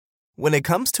When it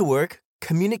comes to work,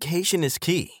 communication is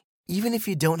key, even if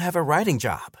you don't have a writing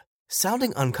job.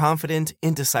 Sounding unconfident,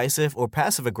 indecisive, or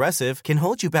passive-aggressive can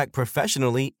hold you back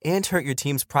professionally and hurt your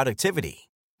team's productivity.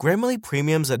 Grammarly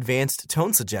Premium's advanced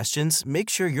tone suggestions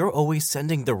make sure you're always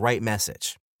sending the right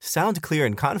message. Sound clear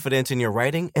and confident in your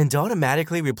writing and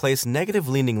automatically replace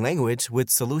negative-leaning language with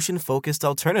solution-focused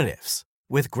alternatives.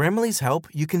 With Grammarly's help,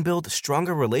 you can build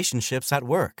stronger relationships at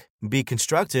work, be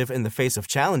constructive in the face of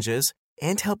challenges,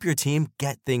 and help your team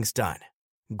get things done.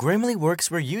 Grammarly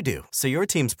works where you do, so your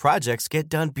team's projects get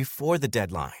done before the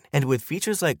deadline. And with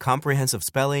features like comprehensive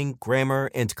spelling,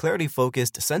 grammar, and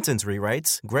clarity-focused sentence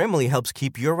rewrites, Grammarly helps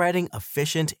keep your writing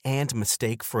efficient and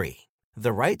mistake-free.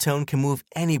 The right tone can move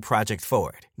any project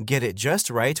forward. Get it just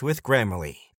right with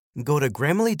Grammarly. Go to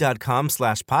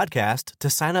Grammarly.com/podcast to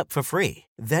sign up for free.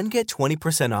 Then get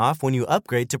 20% off when you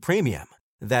upgrade to premium.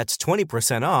 That's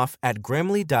 20% off at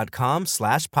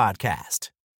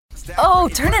Grammarly.com/podcast. Oh,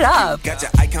 turn it up. Got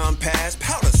your icon pass,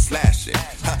 powder slashing.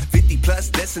 50 plus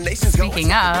destinations.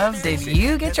 Speaking of, did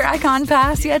you get your icon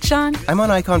pass yet, Sean? I'm on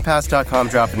iconpass.com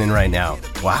dropping in right now.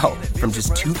 Wow, from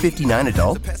just $2.59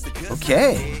 adult?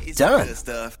 Okay, done.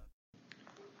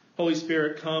 Holy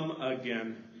Spirit, come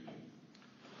again.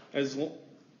 As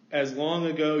long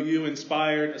ago you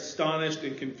inspired, astonished,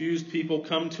 and confused people,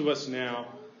 come to us now.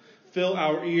 Fill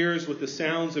our ears with the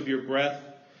sounds of your breath,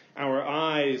 our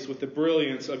eyes with the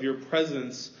brilliance of your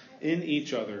presence in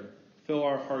each other. Fill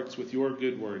our hearts with your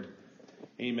good word.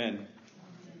 Amen.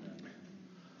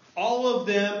 All of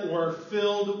them were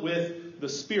filled with the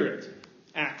Spirit.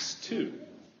 Acts 2.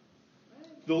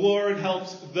 The Lord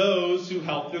helps those who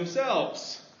help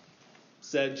themselves,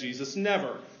 said Jesus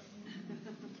never.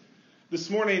 This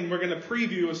morning we're going to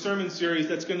preview a sermon series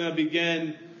that's going to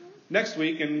begin next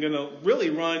week and going to really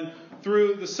run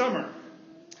through the summer.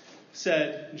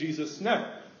 Said Jesus never.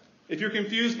 If you're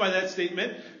confused by that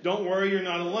statement, don't worry, you're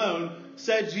not alone.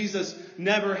 Said Jesus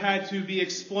never had to be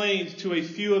explained to a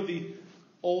few of the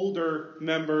older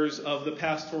members of the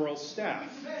pastoral staff.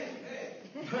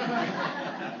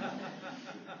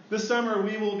 This summer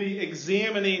we will be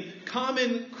examining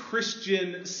common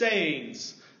Christian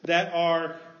sayings that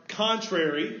are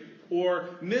contrary or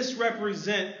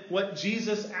misrepresent what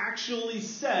Jesus actually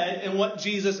said and what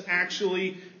Jesus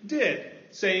actually did.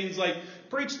 Sayings like,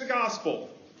 preach the gospel,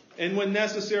 and when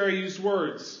necessary, use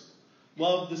words.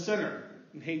 Love the sinner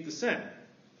and hate the sin.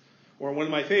 Or one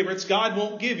of my favorites, God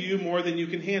won't give you more than you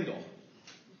can handle.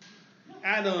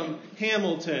 Adam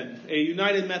Hamilton, a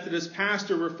United Methodist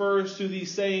pastor, refers to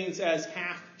these sayings as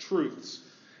half-truths.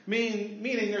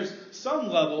 Meaning there's some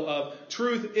level of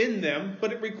truth in them,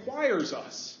 but it requires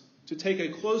us to take a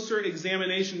closer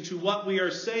examination to what we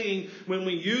are saying when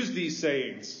we use these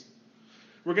sayings.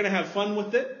 We're going to have fun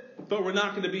with it, but we're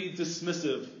not going to be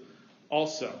dismissive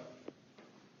also.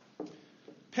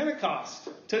 Pentecost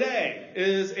today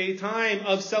is a time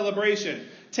of celebration.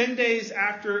 10 days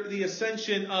after the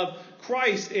ascension of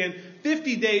Christ and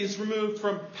 50 days removed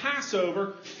from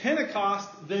Passover, Pentecost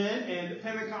then and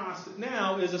Pentecost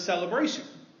now is a celebration.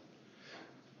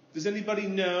 Does anybody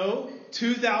know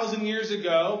 2,000 years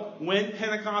ago when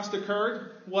Pentecost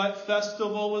occurred? What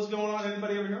festival was going on?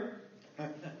 Anybody ever heard?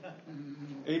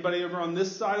 Anybody over on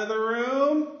this side of the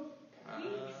room?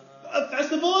 A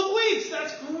Festival of Weeks.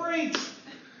 That's great.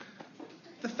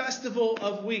 The Festival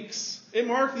of Weeks. It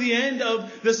marked the end of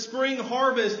the spring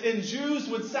harvest, and Jews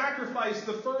would sacrifice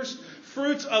the first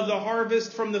fruits of the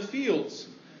harvest from the fields.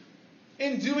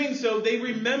 In doing so, they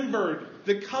remembered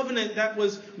the covenant that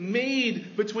was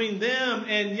made between them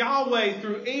and Yahweh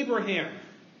through Abraham.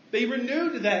 They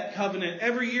renewed that covenant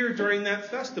every year during that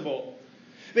festival.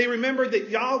 They remembered that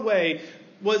Yahweh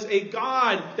was a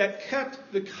God that kept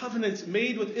the covenants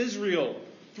made with Israel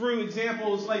through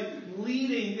examples like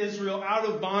leading Israel out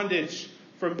of bondage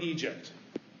from Egypt.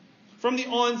 From the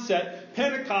onset,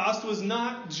 Pentecost was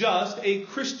not just a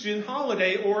Christian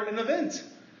holiday or an event.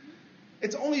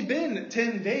 It's only been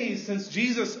 10 days since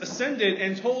Jesus ascended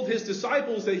and told his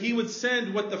disciples that he would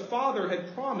send what the Father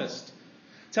had promised,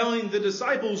 telling the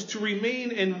disciples to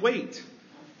remain and wait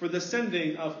for the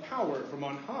sending of power from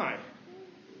on high.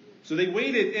 So they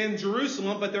waited in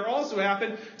Jerusalem, but there also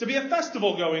happened to be a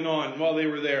festival going on while they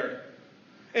were there.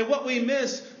 And what we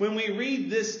miss when we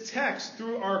read this text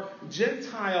through our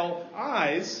Gentile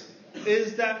eyes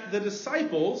is that the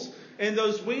disciples and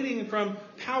those waiting from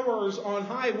powers on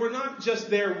high were not just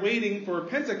there waiting for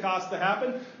Pentecost to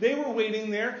happen. They were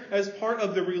waiting there as part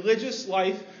of the religious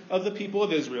life of the people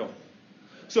of Israel.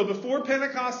 So before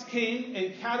Pentecost came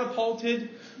and catapulted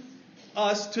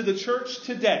us to the church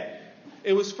today,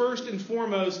 it was first and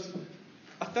foremost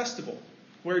a festival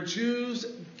where Jews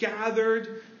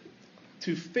gathered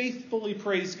to faithfully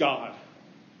praise God,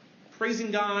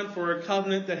 praising God for a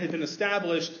covenant that had been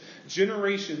established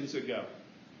generations ago.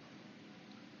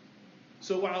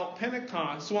 So while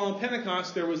on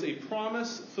Pentecost there was a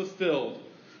promise fulfilled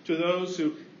to those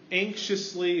who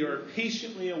anxiously or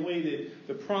patiently awaited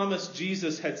the promise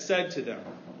Jesus had said to them,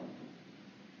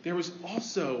 there was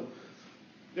also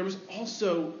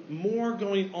more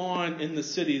going on in the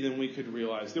city than we could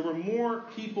realize. There were more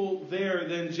people there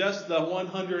than just the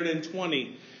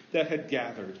 120 that had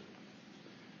gathered.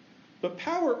 But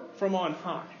power from on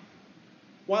high,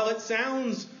 while it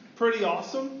sounds pretty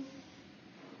awesome,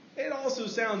 it also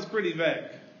sounds pretty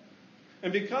vague.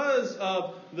 And because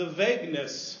of the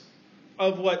vagueness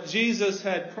of what Jesus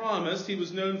had promised, he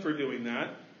was known for doing that,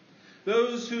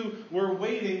 those who were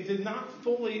waiting did not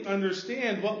fully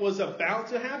understand what was about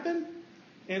to happen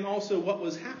and also what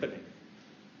was happening.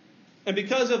 And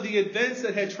because of the events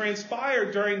that had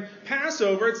transpired during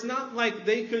Passover, it's not like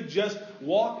they could just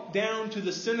walk down to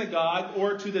the synagogue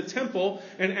or to the temple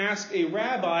and ask a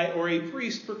rabbi or a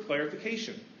priest for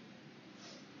clarification.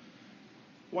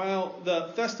 While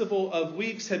the Festival of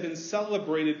Weeks had been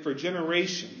celebrated for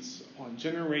generations upon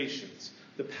generations,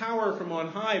 the power from on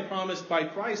high promised by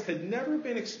Christ had never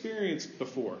been experienced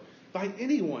before by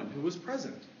anyone who was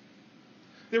present.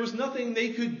 There was nothing they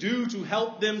could do to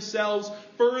help themselves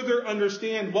further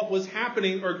understand what was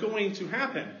happening or going to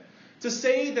happen. To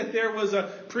say that there was a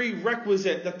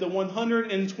prerequisite that the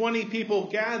 120 people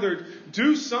gathered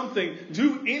do something,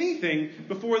 do anything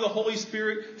before the Holy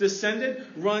Spirit descended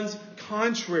runs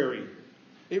contrary.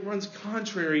 It runs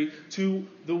contrary to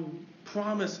the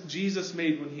promise Jesus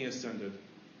made when he ascended.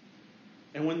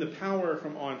 And when the power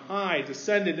from on high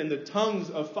descended and the tongues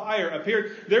of fire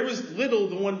appeared, there was little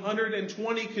the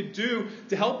 120 could do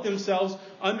to help themselves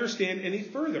understand any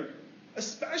further,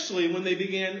 especially when they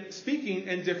began speaking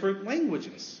in different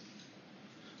languages.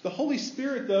 The Holy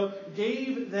Spirit, though,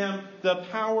 gave them the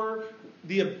power,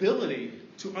 the ability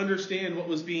to understand what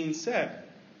was being said.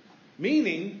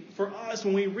 Meaning, for us,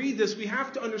 when we read this, we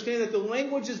have to understand that the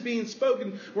languages being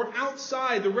spoken were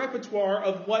outside the repertoire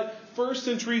of what first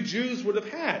century Jews would have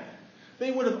had. They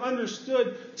would have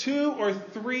understood 2 or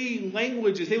 3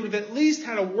 languages. They would have at least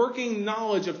had a working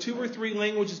knowledge of 2 or 3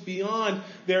 languages beyond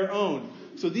their own.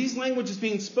 So these languages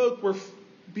being spoke were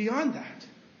beyond that.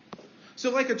 So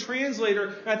like a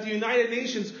translator at the United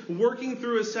Nations working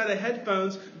through a set of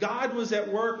headphones, God was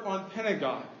at work on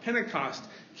Pentecost,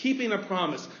 keeping a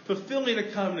promise, fulfilling a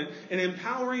covenant, and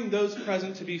empowering those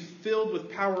present to be filled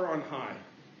with power on high.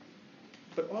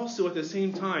 But also at the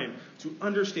same time to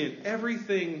understand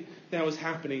everything that was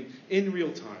happening in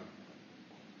real time.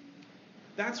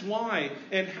 That's why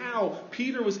and how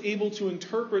Peter was able to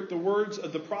interpret the words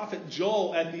of the prophet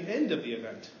Joel at the end of the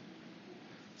event,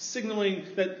 signaling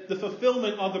that the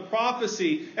fulfillment of the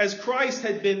prophecy as Christ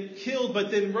had been killed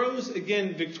but then rose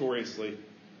again victoriously.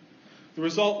 The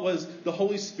result was the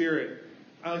Holy Spirit.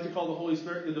 I like to call the Holy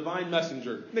Spirit the divine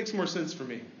messenger. It makes more sense for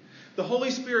me. The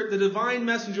Holy Spirit, the divine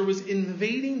messenger, was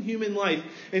invading human life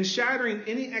and shattering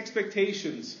any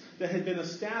expectations that had been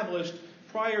established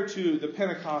prior to the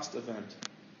Pentecost event.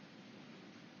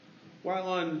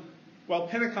 While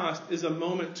Pentecost is a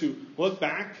moment to look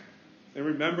back and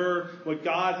remember what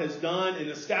God has done in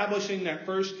establishing that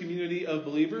first community of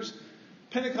believers,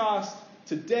 Pentecost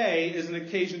today is an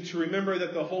occasion to remember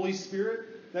that the Holy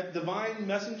Spirit, that divine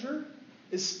messenger,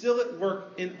 is still at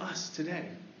work in us today.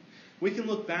 We can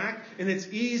look back and it's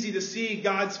easy to see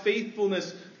God's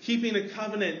faithfulness keeping a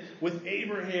covenant with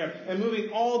Abraham and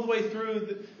moving all the way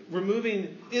through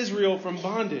removing Israel from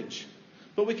bondage.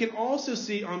 But we can also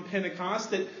see on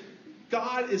Pentecost that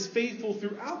God is faithful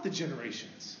throughout the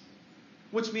generations.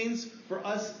 Which means for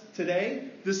us today,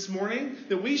 this morning,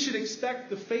 that we should expect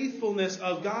the faithfulness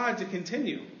of God to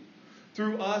continue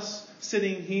through us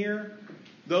sitting here,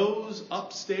 those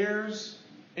upstairs,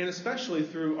 and especially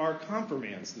through our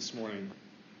confirmands this morning.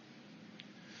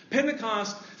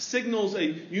 Pentecost signals a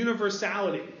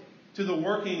universality to the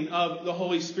working of the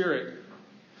Holy Spirit.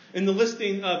 In the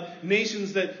listing of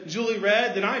nations that Julie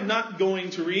read, that I'm not going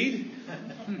to read,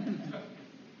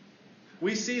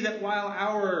 we see that while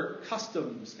our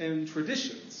customs and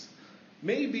traditions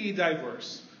may be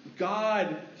diverse,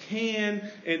 God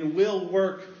can and will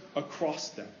work across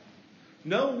them.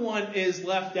 No one is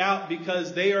left out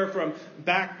because they are from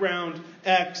background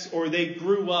X or they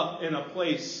grew up in a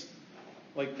place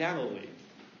like Galilee.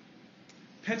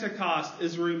 Pentecost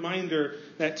is a reminder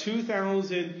that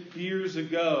 2,000 years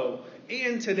ago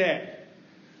and today,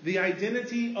 the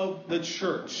identity of the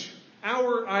church,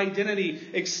 our identity,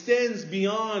 extends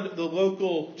beyond the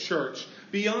local church,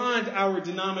 beyond our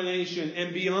denomination,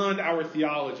 and beyond our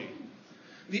theology.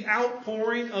 The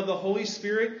outpouring of the Holy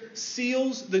Spirit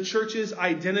seals the church's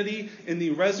identity in the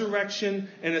resurrection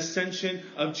and ascension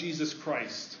of Jesus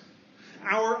Christ.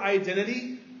 Our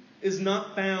identity is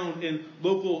not found in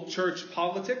local church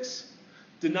politics,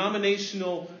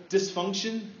 denominational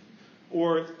dysfunction,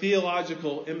 or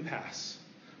theological impasse,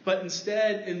 but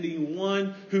instead in the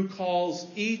one who calls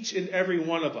each and every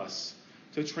one of us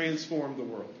to transform the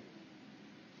world.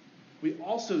 We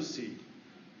also see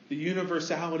the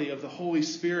universality of the Holy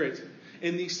Spirit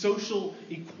in the social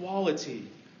equality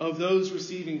of those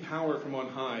receiving power from on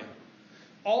high.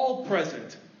 All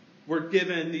present were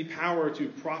given the power to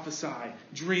prophesy,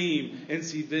 dream, and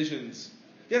see visions.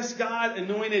 Yes, God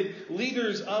anointed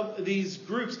leaders of these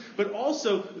groups, but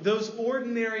also those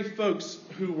ordinary folks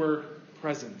who were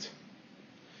present.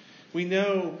 We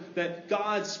know that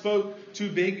God spoke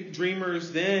to big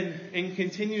dreamers then and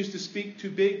continues to speak to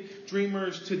big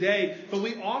dreamers today. But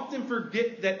we often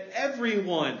forget that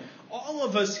everyone, all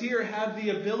of us here, have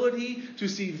the ability to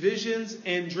see visions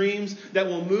and dreams that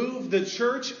will move the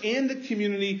church and the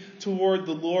community toward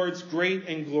the Lord's great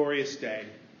and glorious day.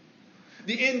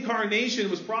 The incarnation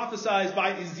was prophesied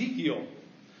by Ezekiel,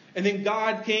 and then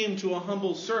God came to a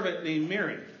humble servant named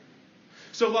Mary.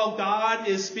 So while God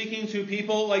is speaking to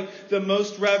people like the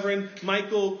Most Reverend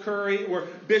Michael Curry or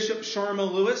Bishop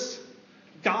Sharma Lewis,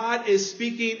 God is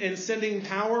speaking and sending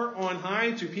power on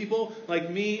high to people like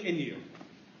me and you.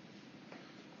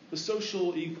 The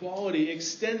social equality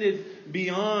extended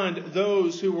beyond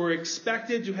those who were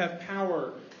expected to have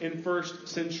power in first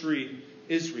century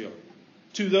Israel,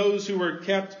 to those who were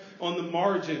kept on the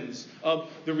margins of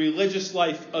the religious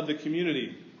life of the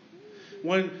community.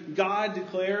 When God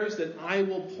declares that I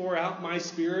will pour out my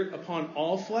Spirit upon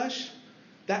all flesh,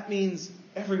 that means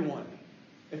everyone.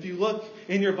 If you look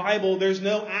in your Bible, there's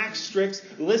no asterisk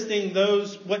listing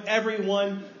what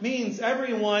everyone means.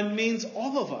 Everyone means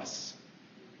all of us.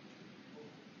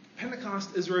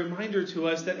 Pentecost is a reminder to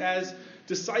us that as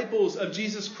disciples of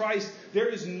Jesus Christ, there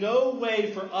is no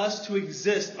way for us to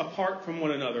exist apart from one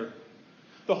another.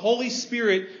 The Holy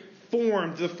Spirit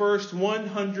formed the first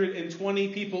 120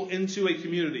 people into a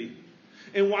community.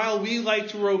 And while we like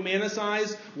to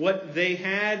romanticize what they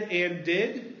had and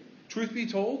did, truth be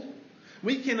told,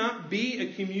 we cannot be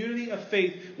a community of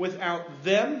faith without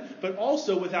them, but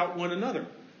also without one another.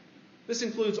 This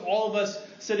includes all of us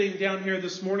sitting down here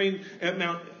this morning at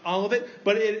Mount Olivet,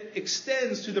 but it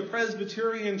extends to the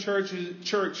Presbyterian Church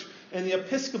and the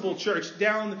Episcopal Church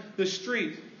down the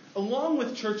street, along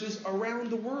with churches around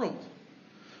the world.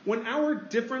 When our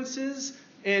differences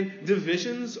and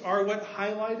divisions are what's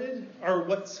highlighted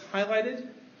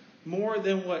more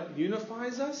than what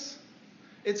unifies us,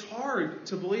 it's hard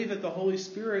to believe that the Holy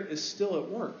Spirit is still at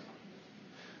work.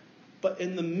 But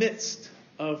in the midst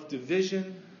of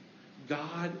division,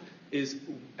 God is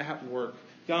at work.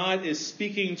 God is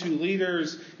speaking to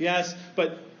leaders, yes,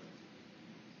 but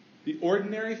the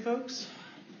ordinary folks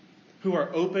who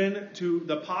are open to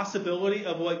the possibility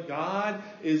of what God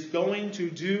is going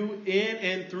to do in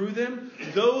and through them,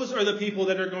 those are the people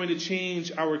that are going to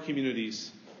change our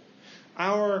communities.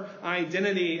 Our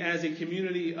identity as a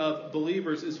community of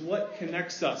believers is what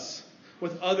connects us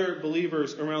with other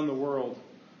believers around the world,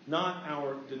 not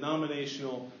our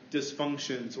denominational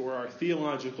dysfunctions or our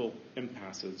theological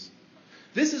impasses.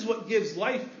 This is what gives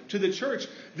life to the church.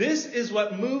 This is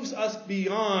what moves us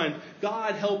beyond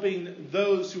God helping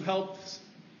those who help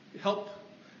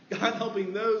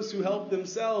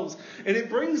themselves. And it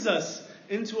brings us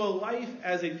into a life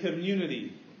as a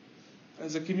community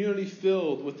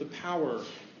filled with the power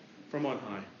from on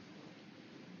high.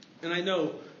 And I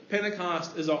know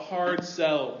Pentecost is a hard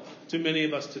sell to many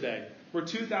of us today. We're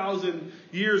 2,000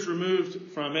 years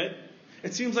removed from it.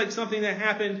 It seems like something that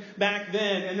happened back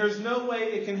then, and there's no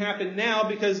way it can happen now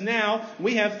because now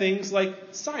we have things like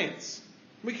science.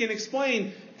 We can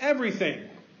explain everything,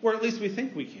 or at least we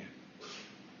think we can.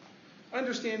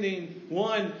 Understanding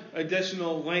one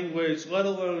additional language, let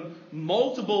alone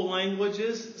multiple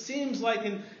languages, seems like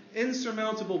an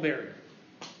insurmountable barrier.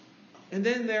 And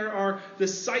then there are the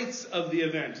sites of the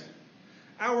event.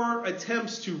 Our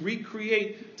attempts to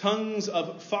recreate tongues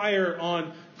of fire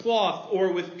on cloth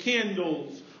or with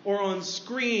candles or on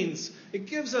screens, it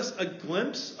gives us a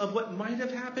glimpse of what might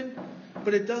have happened,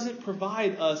 but it doesn't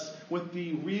provide us with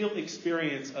the real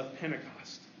experience of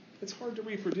Pentecost. It's hard to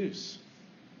reproduce.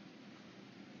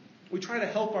 We try to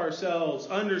help ourselves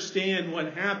understand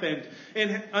what happened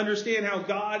and understand how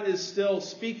God is still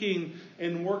speaking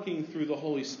and working through the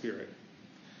Holy Spirit.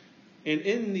 And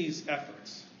in these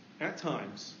efforts, at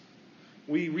times,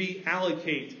 we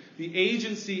reallocate the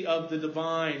agency of the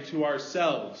divine to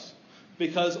ourselves,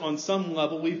 because on some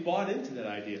level we've bought into that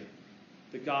idea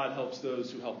that God helps those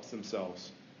who help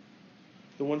themselves.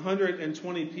 The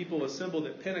 120 people assembled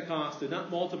at Pentecost did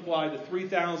not multiply to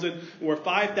 3,000 or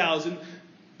 5,000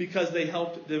 because they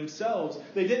helped themselves.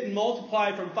 They didn't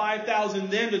multiply from 5,000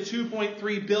 then to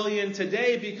 2.3 billion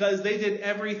today because they did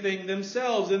everything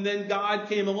themselves. And then God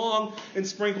came along and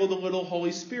sprinkled a little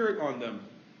Holy Spirit on them.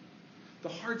 The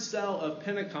hard sell of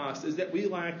Pentecost is that we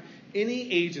lack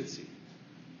any agency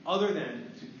other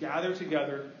than to gather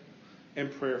together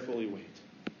and prayerfully wait.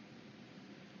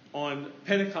 On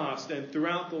Pentecost and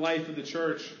throughout the life of the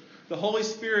church, the Holy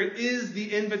Spirit is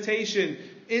the invitation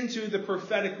into the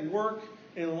prophetic work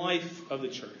and life of the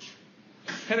church.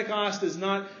 Pentecost is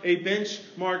not a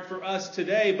benchmark for us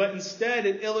today, but instead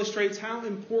it illustrates how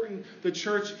important the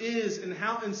church is and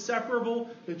how inseparable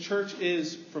the church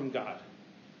is from God.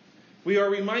 We are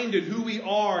reminded who we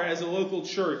are as a local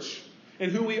church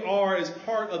and who we are as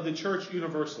part of the church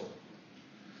universal.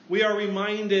 We are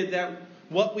reminded that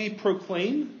what we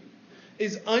proclaim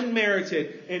is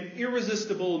unmerited and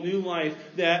irresistible new life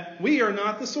that we are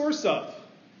not the source of.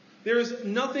 There is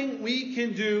nothing we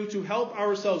can do to help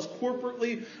ourselves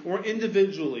corporately or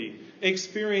individually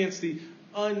experience the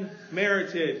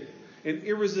unmerited and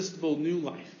irresistible new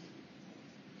life.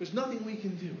 There's nothing we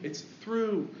can do. It's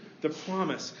through the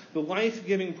promise, the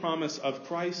life-giving promise of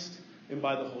Christ and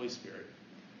by the Holy Spirit.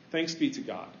 Thanks be to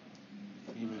God.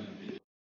 Amen.